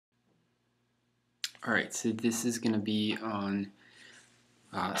Alright, so this is going to be on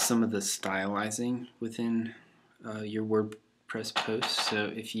some of the stylizing within your WordPress posts.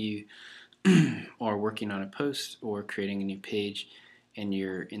 So if you are working on a post or creating a new page and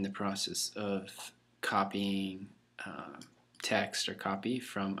you're in the process of copying text or copy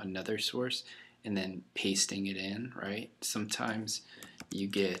from another source and then pasting it in, right? Sometimes you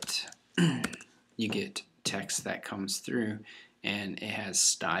get you get text that comes through and it has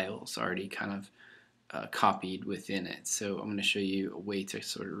styles already kind of copied within it. So I'm going to show you a way to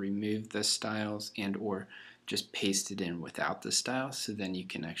sort of remove the styles and or just paste it in without the styles, so then you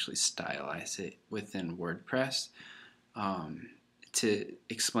can actually stylize it within WordPress. To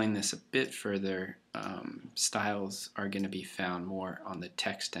explain this a bit further, styles are going to be found more on the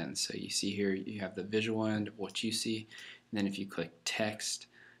text end. So you see here you have the visual end of what you see, and then if you click text,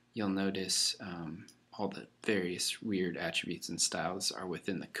 you'll notice all the various weird attributes and styles are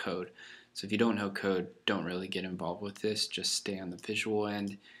within the code. So if you don't know code, don't really get involved with this. Just stay on the visual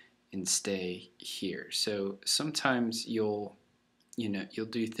end and stay here. So sometimes you'll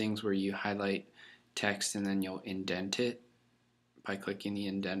do things where you highlight text and then you'll indent it by clicking the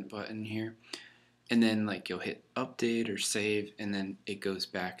indent button here. And then like you'll hit update or save and then it goes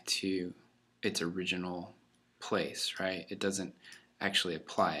back to its original place, right? It doesn't actually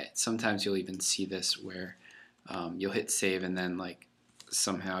apply it. Sometimes you'll even see this where you'll hit save and then like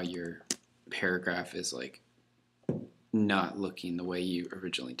somehow your paragraph is like not looking the way you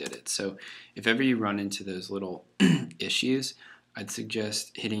originally did it. So if ever you run into those little issues, I'd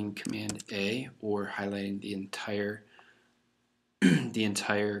suggest hitting Command A or highlighting the entire the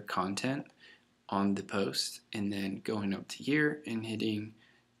entire content on the post and then going up to here and hitting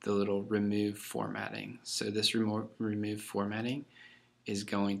the little remove formatting. So this remove formatting is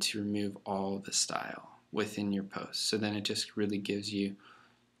going to remove all the style within your post. So then it just really gives you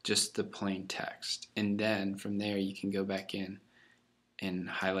just the plain text. And then from there you can go back in and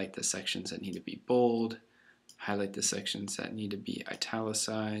highlight the sections that need to be bold, highlight the sections that need to be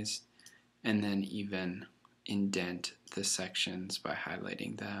italicized, and then even indent the sections by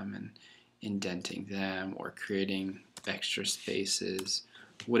highlighting them and indenting them or creating extra spaces,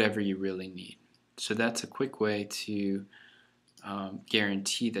 whatever you really need. So that's a quick way to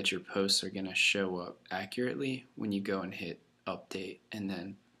guarantee that your posts are going to show up accurately when you go and hit update and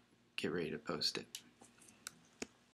then get ready to post it.